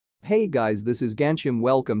Hey guys, this is Gansham.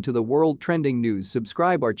 Welcome to the world trending news.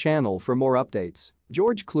 Subscribe our channel for more updates.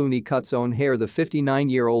 George Clooney cuts own hair. The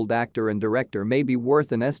 59-year-old actor and director may be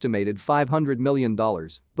worth an estimated $500 million,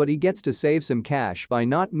 but he gets to save some cash by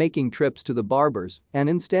not making trips to the barbers and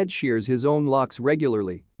instead shears his own locks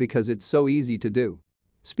regularly because it's so easy to do.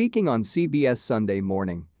 Speaking on CBS Sunday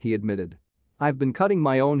Morning, he admitted, "I've been cutting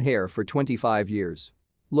my own hair for 25 years.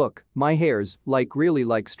 Look, my hair's really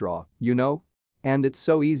like straw, you know? And it's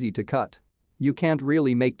so easy to cut. You can't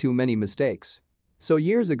really make too many mistakes. So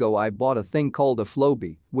years ago I bought a thing called a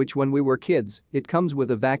Flowbee, which when we were kids, it comes with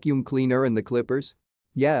a vacuum cleaner and the clippers.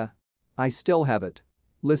 Yeah. I still have it.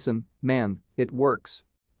 Listen, man, it works."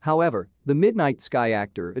 However, the Midnight Sky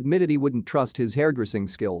actor admitted he wouldn't trust his hairdressing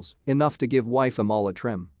skills enough to give wife Amal a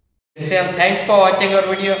trim. Sam, thanks for watching our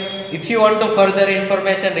video. If you want to further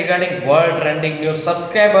information regarding world trending news,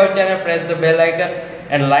 subscribe our channel, press the bell icon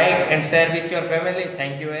and like and share with your family.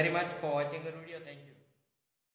 Thank you very much for watching our video. Thank you.